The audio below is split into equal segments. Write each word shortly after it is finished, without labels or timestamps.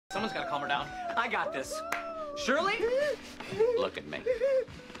Someone's gotta calm her down. I got this. Shirley? Look at me.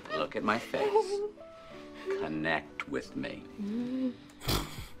 Look at my face. Connect with me.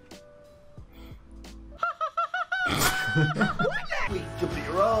 We could be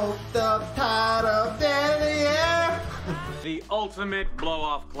roped up, tied up in the air. The ultimate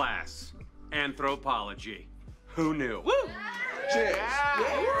blow-off class. Anthropology. Who knew? Woo! Cheers.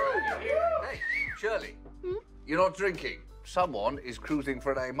 Hey, Shirley, you're not drinking. Someone is cruising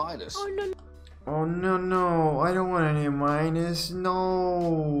for an A-. Oh, no. Oh no, I don't want an A-.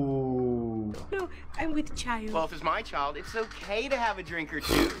 No. No, I'm with child. Well, if it's my child, it's okay to have a drink or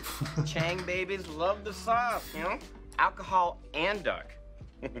two. Chang babies love the sauce, you know? Alcohol and duck.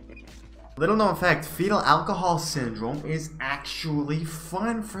 Little known fact, fetal alcohol syndrome is actually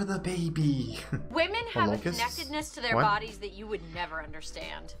fun for the baby. Women have a connectedness to their bodies that you would never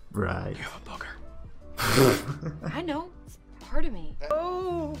understand. Right. You have a booger. I know. It's part of me.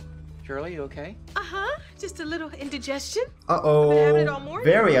 Oh. Shirley, you okay? Uh-huh. Just a little indigestion. Uh-oh. I've been having it all morning.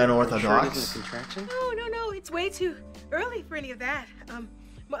 Very Sure unorthodox. isn't a contraction? No. It's way too early for any of that.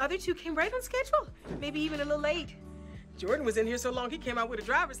 My other two came right on schedule. Maybe even a little late. Jordan was in here so long he came out with a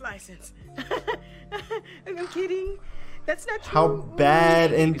driver's license. I'm kidding. That's not true. How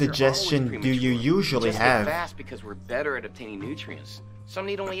bad indigestion do you usually Just have? get fast because we're better at obtaining nutrients. Some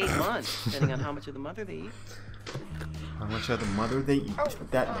need only 8 months, depending on how much of the mother they eat. How much of the mother they eat?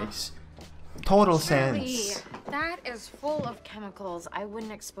 That makes total Shirley, sense. that is full of chemicals. I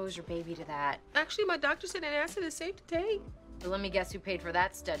wouldn't expose your baby to that. Actually, my doctor said an acid is safe to take. But let me guess who paid for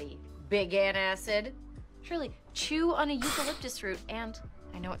that study. Big antacid. Shirley, chew on a eucalyptus root and,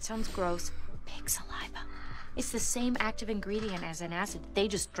 I know it sounds gross, pig saliva. It's the same active ingredient as an acid. They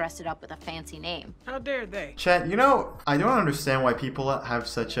just dress it up with a fancy name. How dare they? Chat, you know, I don't understand why people have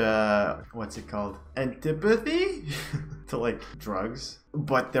such a, what's it called? Antipathy to like drugs.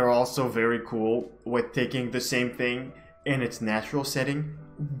 But they're also very cool with taking the same thing in its natural setting.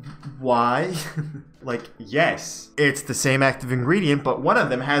 Why? Like, yes, it's the same active ingredient, but one of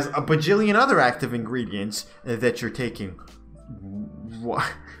them has a bajillion other active ingredients that you're taking.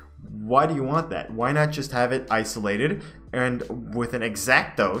 Why do you want that? Why not just have it isolated and with an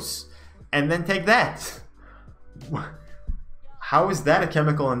exact dose and then take that? How is that a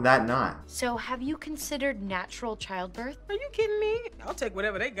chemical and that not? So have you considered natural childbirth? Are you kidding me? I'll take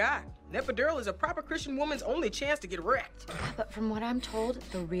whatever they got. An epidural is a proper Christian woman's only chance to get wrecked. But from what I'm told,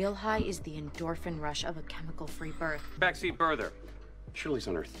 the real high is the endorphin rush of a chemical-free birth. Backseat birther. Shirley's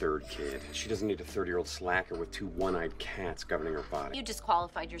on her 3rd kid. She doesn't need a 30-year-old slacker with 2 one-eyed cats governing her body. You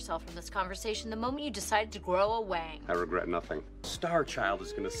disqualified yourself from this conversation the moment you decided to grow a wang. I regret nothing. Star Child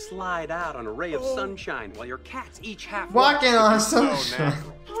is gonna slide out on a ray of sunshine while your cats each have Walking on sunshine.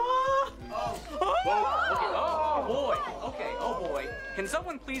 Oh boy. Okay. Oh boy. Can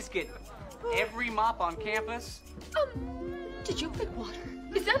someone please get every mop on campus? Did you pick water?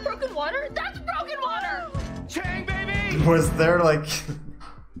 Is that broken water? That's broken water! Chang, baby! Was there like...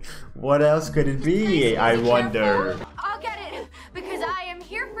 What else could it be, I wonder? I'll get it, because I am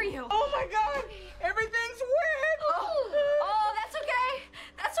here for you. Oh my God! Everything's wet! Oh, that's okay.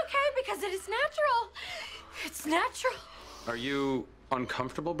 That's okay, because it is natural. It's natural. Are you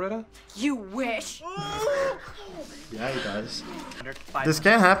uncomfortable, Britta? You wish. Yeah, he does. This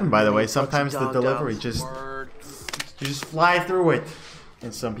can happen, by the way. Sometimes the delivery just... You just fly through it.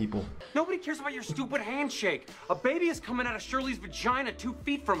 And some people. Nobody cares about your stupid handshake. A baby is coming out of Shirley's vagina 2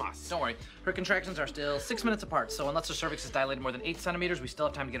 feet from us. Don't worry. Her contractions are still 6 minutes apart, so unless her cervix is dilated more than 8 centimeters, we still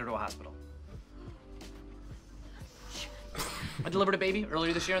have time to get her to a hospital. I delivered a baby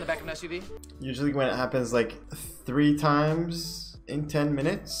earlier this year in the back of an SUV. Usually when it happens like 3 times in 10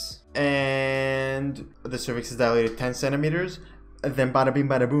 minutes and the cervix is dilated 10 centimeters, then bada bing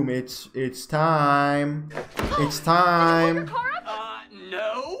bada boom, it's time. It's time.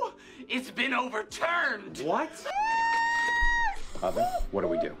 No, it's been overturned. What? Abed, what do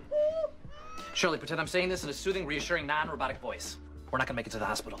we do? Shirley, pretend I'm saying this in a soothing, reassuring, non-robotic voice. We're not gonna make it to the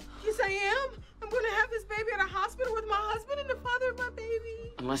hospital. Yes, I am. I'm gonna have this baby at a hospital with my husband and the father of my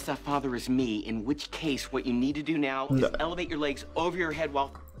baby. Unless that father is me, in which case what you need to do now is elevate your legs over your head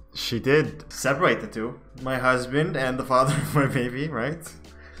while... She did separate the two. My husband and the father of my baby, right?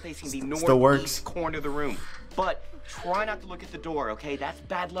 Facing the Still works. northeast corner of the room. But try not to look at the door, okay? That's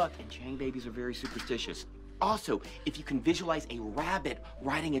bad luck, and Chang babies are very superstitious. Also, if you can visualize a rabbit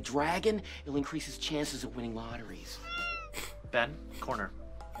riding a dragon, it'll increase his chances of winning lotteries. Ben, corner.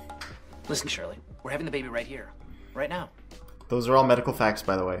 Listen, Shirley, we're having the baby right here, right now. Those are all medical facts,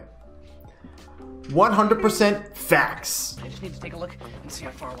 by the way. 100% facts. I just need to take a look and see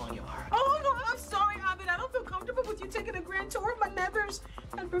how far along you are. Oh, no, I'm sorry, Abed. I don't feel comfortable with you taking a grand tour of my nethers.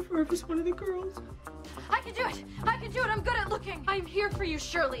 I'd prefer if it's one of the girls. I can do it. I can do it. I'm good at looking. I'm here for you,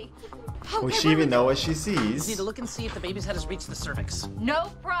 Shirley. Okay, Will she even know what she sees? Need to look and see if the baby's head has reached the cervix.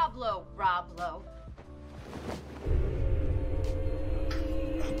 No problem, Roblo.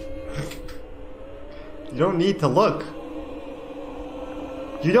 You don't need to look.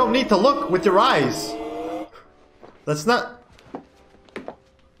 You don't need to look with your eyes. That's not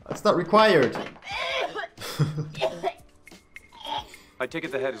required. I take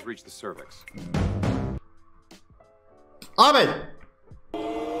it the head has reached the cervix. Abed!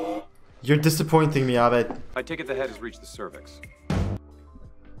 You're disappointing me, Abed. I take it the head has reached the cervix.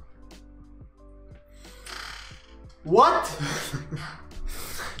 What?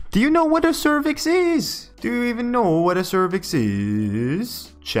 Do you know what a cervix is? Do you even know what a cervix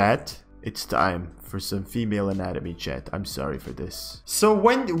is? Chat, it's time for some female anatomy chat. I'm sorry for this. So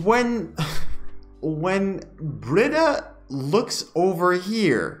when Britta looks over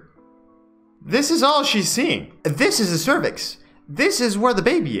here, this is all she's seeing. This is a cervix. This is where the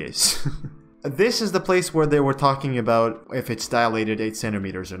baby is. This is the place where they were talking about if it's dilated 8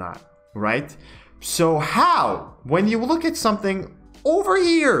 centimeters or not, right? So how, when you look at something over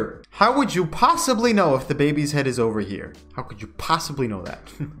here, how would you possibly know if the baby's head is over here? How could you possibly know that?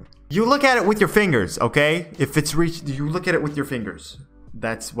 You look at it with your fingers, okay? If it's reached, you look at it with your fingers.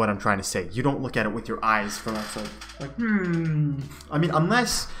 That's what I'm trying to say. You don't look at it with your eyes from outside. Like, I mean,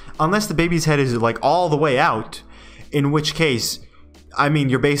 unless the baby's head is like all the way out, in which case, I mean,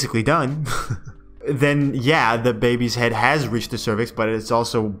 you're basically done. Then yeah, the baby's head has reached the cervix, but it's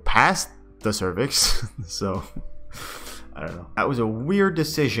also past the cervix. So I don't know. That was a weird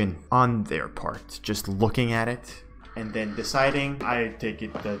decision on their part. Just looking at it and then deciding, I take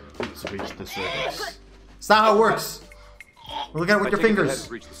it that it's reached the cervix. It's not how it works. Look at it with your fingers. The head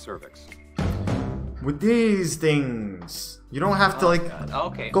has reached the cervix. With these things, you don't have to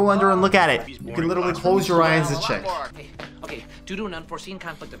like go under and look at it. You can literally close your eyes and check. Okay, due to an unforeseen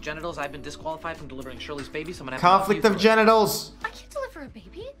conflict of genitals, I've been disqualified from delivering Shirley's baby, so I'm gonna have Conflict of genitals. I can't deliver a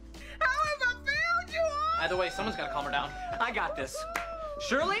baby. How have I failed you all? Either way, someone's gotta calm her down. I got this.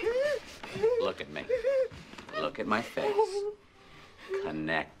 Shirley, look at me. Look at my face.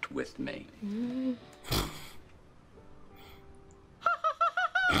 Connect with me.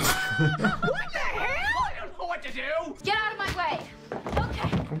 What the hell? I don't know what to do. Get out of my way. Okay,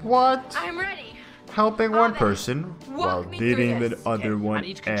 What? I'm ready. Helping one person while me through beating the this. other On one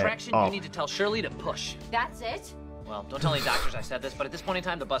each contraction, up. you need to tell Shirley to push. That's it? Well, don't tell any doctors I said this, but at this point in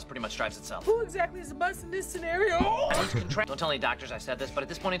time, the bus pretty much drives itself. Who exactly is the bus in this scenario? On each don't tell any doctors I said this, but at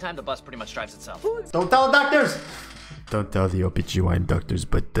this point in time, the bus pretty much drives itself. Don't tell the doctors! Don't tell the OBGYN doctors,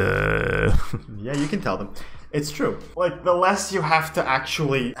 but yeah, you can tell them. It's true. Like, the less you have to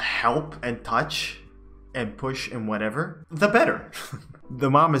actually help and touch and push and whatever, the better. The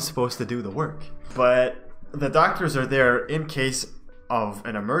mom is supposed to do the work. But the doctors are there in case of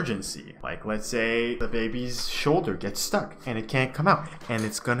an emergency. Like, let's say the baby's shoulder gets stuck and it can't come out and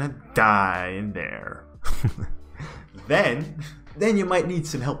it's gonna die in there. Then you might need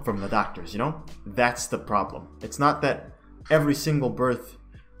some help from the doctors, you know? That's the problem. It's not that every single birth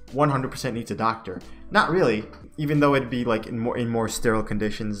 100% needs a doctor. Not really, even though it'd be like in more sterile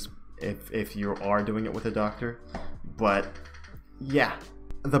conditions if you are doing it with a doctor. But yeah,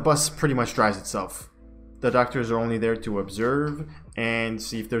 the bus pretty much drives itself. The doctors are only there to observe and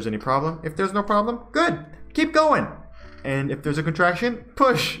see if there's any problem. If there's no problem, good, keep going. And if there's a contraction,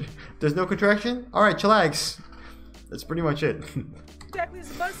 push. If there's no contraction, all right, chillax. That's pretty much it. Exactly is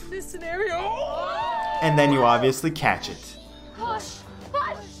the bus in this scenario. And then you obviously catch it. Push,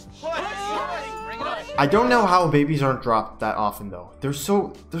 push. I don't know how babies aren't dropped that often though. They're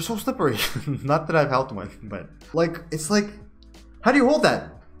so slippery. Not that I've held one, but like, it's like, how do you hold that?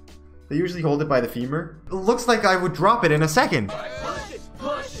 They usually hold it by the femur. It looks like I would drop it in a second. Push,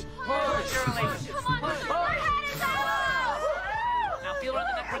 push, Shirley. Come on, my head is up. Now feel around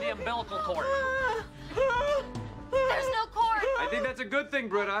the neck for the umbilical cord. There's no cord. I think that's a good thing,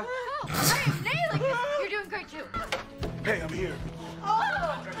 Britta. Oh, I am nailing this. You're doing great too. Hey, I'm here.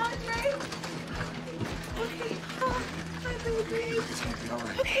 Oh, Andre. Okay.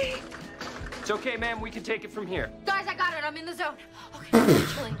 Okay. It's okay, ma'am. We can take it from here. Guys, I got it. I'm in the zone. Okay,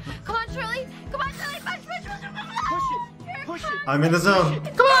 Shirley. Come on, Shirley. Come on, Shirley. Push, push, push, push. Here Push comes it. I'm in the zone.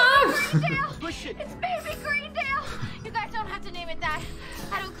 Come on! Greendale. Push it. It's baby Greendale. You guys don't have to name it that.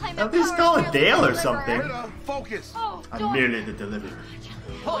 I don't claim it. At least call it Dale or something. Britta, focus. Oh, I'm don't. merely the deliverer.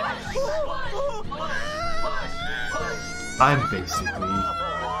 Push, I'm basically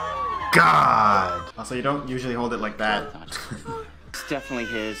God. Also, you don't usually hold it like that. It's definitely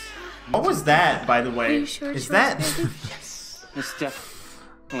his. What was that, by the Are way? you sure Is it's that? yours, baby? It's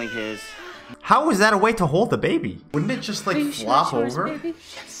definitely his. How is that a way to hold the baby? Wouldn't it just like Are you sure flop it's yours, over? baby?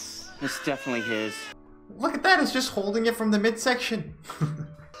 It's definitely his. Look at that, it's just holding it from the midsection.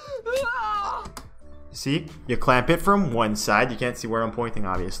 See? You clamp it from one side. You can't see where I'm pointing,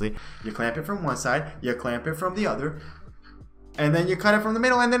 obviously. You clamp it from one side, you clamp it from the other, and then you cut it from the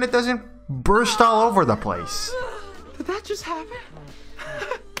middle, and then it doesn't burst all over the place. Did that just happen?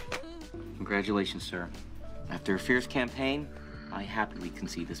 Congratulations, sir. After a fierce campaign, I happily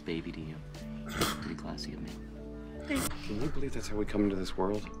concede this baby to you. Pretty classy of me. Can you believe that's how we come into this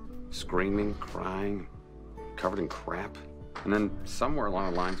world? Screaming, crying, covered in crap. And then somewhere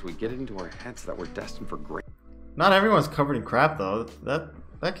along the lines, we get it into our heads that we're destined for Not everyone's covered in crap, though. That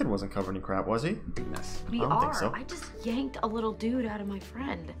kid wasn't covered in crap, was he? greatness. We I don't think are. so. I just yanked a little dude out of my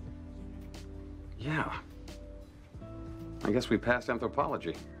friend. Yeah. I guess we passed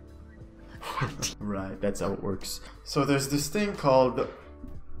anthropology. Right, that's how it works. So there's this thing called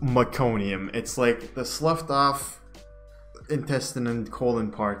meconium. It's like the sloughed off intestine and colon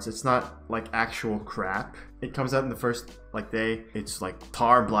parts. It's not like actual crap. It comes out in the first day. It's like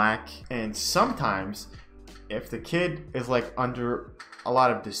tar black, and sometimes if the kid is like under a lot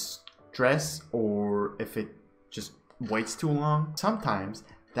of distress, or if it just waits too long, sometimes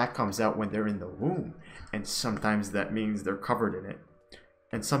that comes out when they're in the womb, and sometimes that means they're covered in it,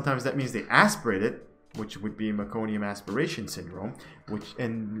 and sometimes that means they aspirate it, which would be meconium aspiration syndrome,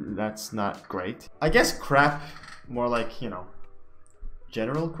 and that's not great. I guess crap, more like, you know,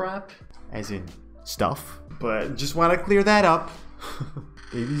 general crap, as in stuff. But just want to clear that up.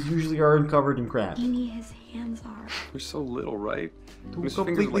 Babies usually aren't covered in crap. Amy, his hands are. We're so little, right? Two His fingers are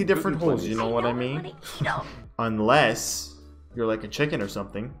completely like different good holes, you know what I I mean? want to eat him. Unless you're like a chicken or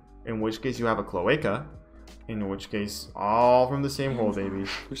something, in which case you have a cloaca, in which case all from the same hole, baby.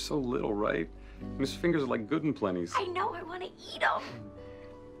 We're so little, right? And his fingers are like good and plenty's. I know, I want to eat him.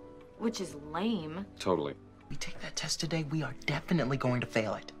 Which is lame. Totally. We take that test today, we are definitely going to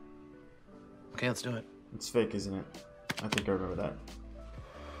fail it. Okay, let's do it. It's fake, isn't it? I think I remember that.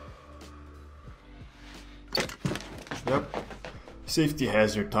 Yep. Safety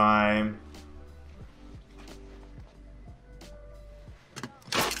hazard time.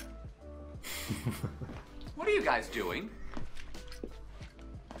 What are you guys doing?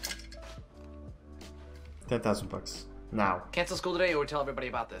 10,000 bucks. Now. Cancel school today or tell everybody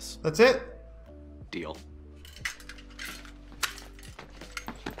about this. That's it? Deal.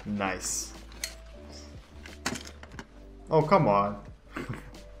 Nice. Oh, come on.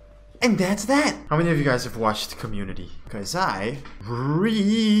 And that's that. How many of you guys have watched Community? Because I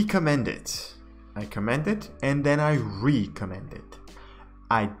recommend it. I commend it and then I recommend it.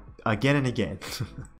 Again and again.